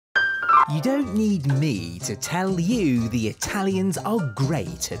You don't need me to tell you the Italians are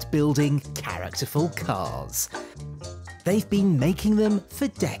great at building characterful cars. They've been making them for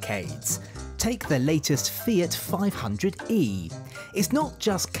decades. Take the latest Fiat 500e. It's not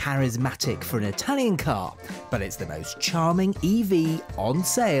just charismatic for an Italian car, but it's the most charming EV on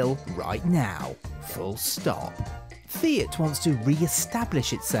sale right now. Full stop. Fiat wants to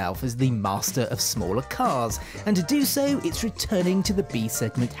re-establish itself as the master of smaller cars, and to do so it's returning to the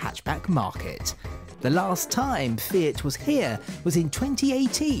B-segment hatchback market. The last time Fiat was here was in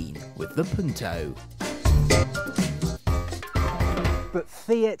 2018 with the Punto. But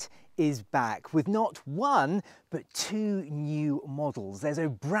Fiat is back with not one, but two new models. There's a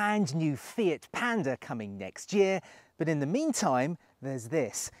brand new Fiat Panda coming next year, but in the meantime, there's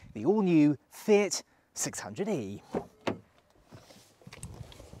this, the all-new Fiat 600e.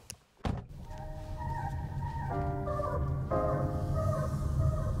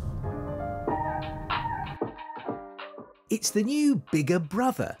 It's the new bigger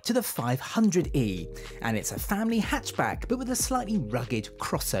brother to the 500e, and it's a family hatchback but with a slightly rugged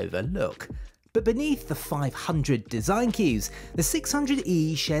crossover look. But beneath the 500 design cues, the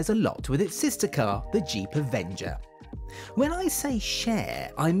 600e shares a lot with its sister car, the Jeep Avenger. When I say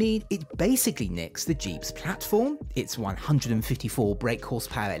share, I mean it basically nicks the Jeep's platform, its 154 brake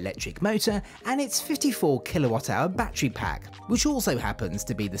horsepower electric motor, and its 54 kilowatt-hour battery pack, which also happens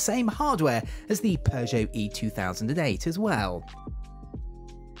to be the same hardware as the Peugeot E2008 as well.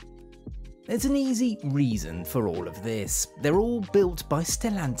 There's an easy reason for all of this. They're all built by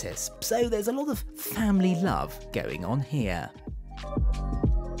Stellantis, so there's a lot of family love going on here.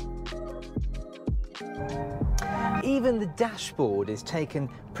 Even the dashboard is taken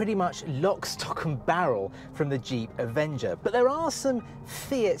pretty much lock, stock and barrel from the Jeep Avenger, but there are some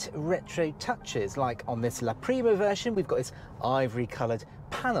Fiat retro touches, like on this La Prima version we've got this ivory coloured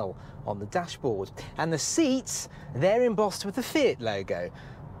panel on the dashboard, and the seats, they're embossed with the Fiat logo,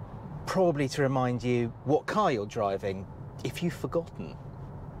 probably to remind you what car you're driving, if you've forgotten.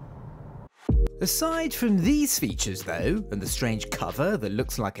 Aside from these features though, and the strange cover that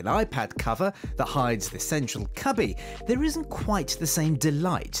looks like an iPad cover that hides the central cubby, there isn't quite the same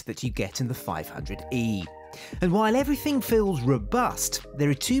delight that you get in the 500e. And while everything feels robust, there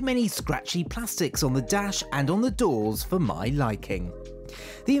are too many scratchy plastics on the dash and on the doors for my liking.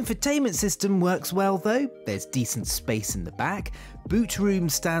 The infotainment system works well though, there's decent space in the back, boot room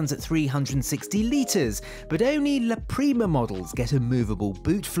stands at 360 litres, but only La Prima models get a movable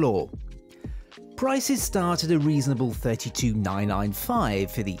boot floor. Prices start at a reasonable $32,995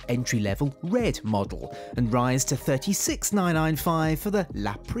 for the entry-level red model and rise to $36,995 for the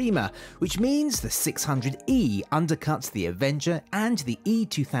La Prima, which means the 600e undercuts the Avenger and the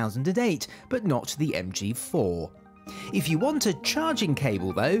E2008, but not the MG4. If you want a charging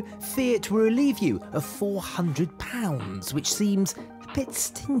cable though, Fiat will relieve you of £400, which seems a bit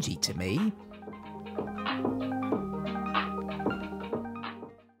stingy to me.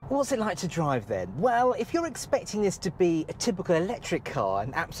 What's it like to drive then? Well, if you're expecting this to be a typical electric car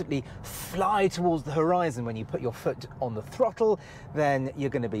and absolutely fly towards the horizon when you put your foot on the throttle, then you're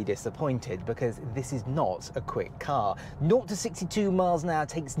going to be disappointed, because this is not a quick car. 0 to 62 miles an hour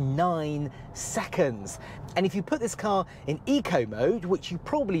takes 9 seconds. And if you put this car in eco mode, which you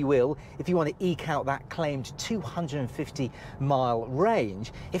probably will if you want to eke out that claimed 250-mile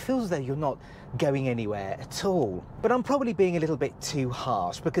range, it feels as though you're not going anywhere at all. But I'm probably being a little bit too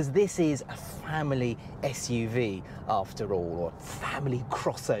harsh, because this is a family SUV after all, or family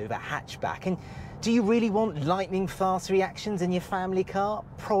crossover hatchback. And do you really want lightning fast reactions in your family car?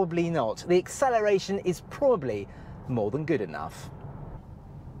 Probably not. The acceleration is probably more than good enough.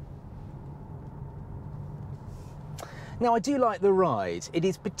 Now, I do like the ride. It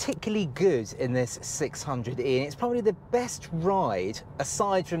is particularly good in this 600e, and it's probably the best ride,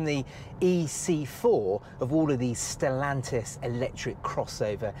 aside from the EC4, of all of these Stellantis electric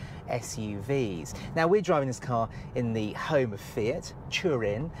crossover SUVs. Now, we're driving this car in the home of Fiat,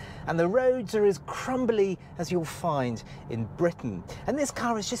 Turin, and the roads are as crumbly as you'll find in Britain. And this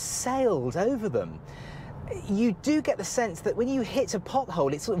car has just sailed over them. You do get the sense that when you hit a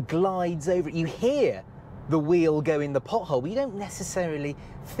pothole, it sort of glides over it. You hear the wheel go in the pothole, but you don't necessarily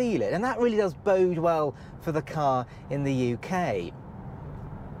feel it, and that really does bode well for the car in the UK.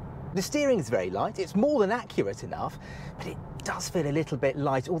 The steering is very light, it's more than accurate enough, but it does feel a little bit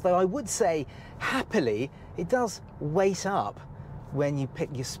light, although I would say, happily, it does weight up when you pick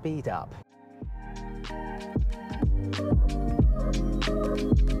your speed up.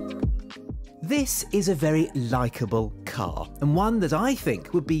 This is a very likeable car, and one that I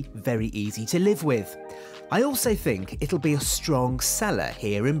think would be very easy to live with. I also think it'll be a strong seller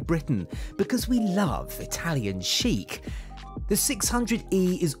here in Britain because we love Italian chic. The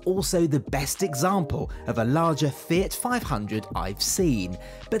 600e is also the best example of a larger Fiat 500 I've seen,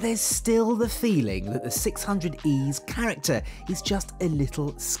 but there's still the feeling that the 600e's character is just a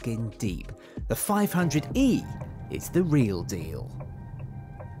little skin deep. The 500e is the real deal.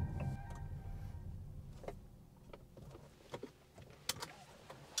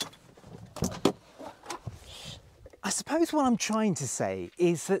 I suppose what I'm trying to say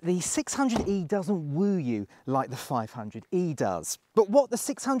is that the 600e doesn't woo you like the 500e does. But what the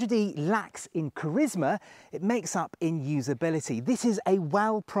 600e lacks in charisma, it makes up in usability. This is a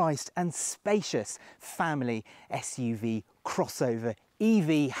well-priced and spacious family SUV, crossover,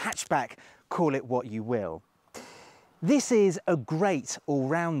 EV, hatchback, call it what you will. This is a great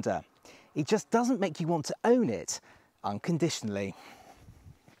all-rounder. It just doesn't make you want to own it unconditionally.